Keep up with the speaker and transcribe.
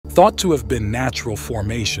Thought to have been natural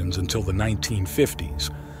formations until the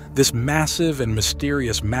 1950s, this massive and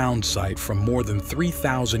mysterious mound site from more than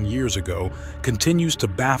 3,000 years ago continues to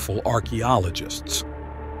baffle archaeologists.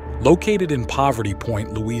 Located in Poverty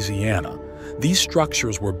Point, Louisiana, these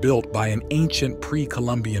structures were built by an ancient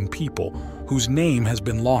pre-Columbian people whose name has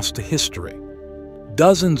been lost to history.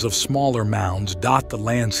 Dozens of smaller mounds dot the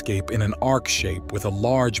landscape in an arc shape, with a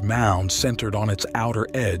large mound centered on its outer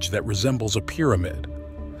edge that resembles a pyramid.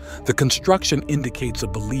 The construction indicates a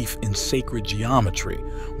belief in sacred geometry,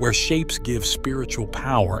 where shapes give spiritual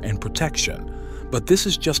power and protection. But this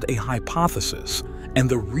is just a hypothesis, and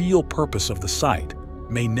the real purpose of the site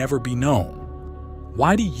may never be known.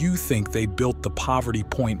 Why do you think they built the Poverty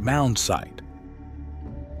Point mound site?